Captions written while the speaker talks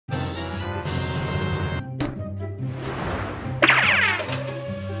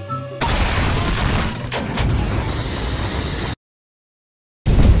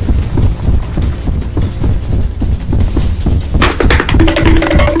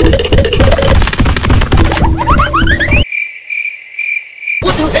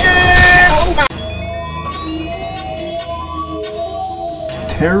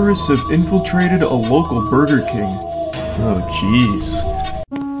terrorists have infiltrated a local Burger King. Oh, jeez.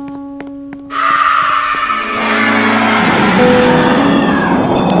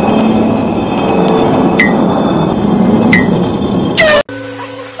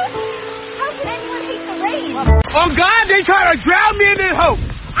 Oh God, they try to drown me in this hole.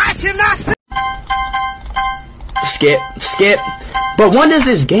 I cannot. Skip. But when does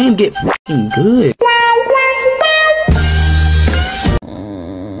this game get f***ing good?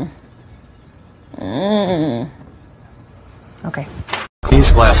 Okay.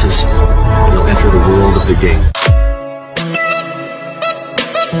 These glasses, you'll enter the world of the game.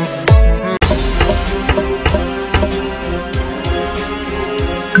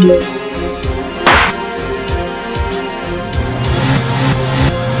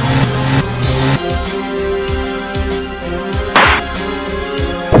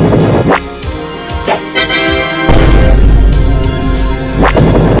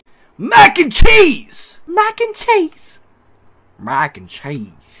 Mac and cheese! Mac and cheese! Mac and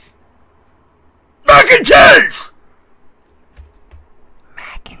cheese! Mac and cheese!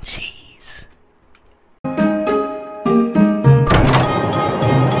 Mac and cheese.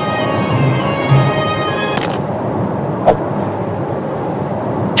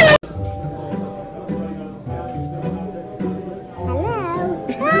 Hello.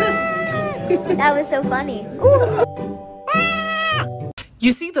 That was so funny. Ooh.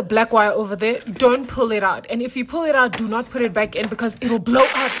 You see the black wire over there? Don't pull it out. And if you pull it out, do not put it back in because it'll blow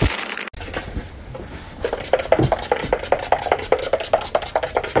up.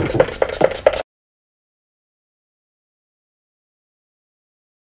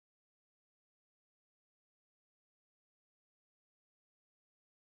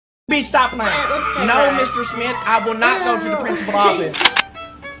 Bitch, stop playing. No, Mr. Smith, I will not go to the principal's office.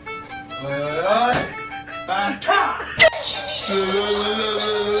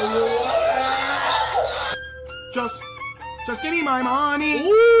 Just give me my money.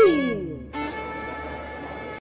 Ooh.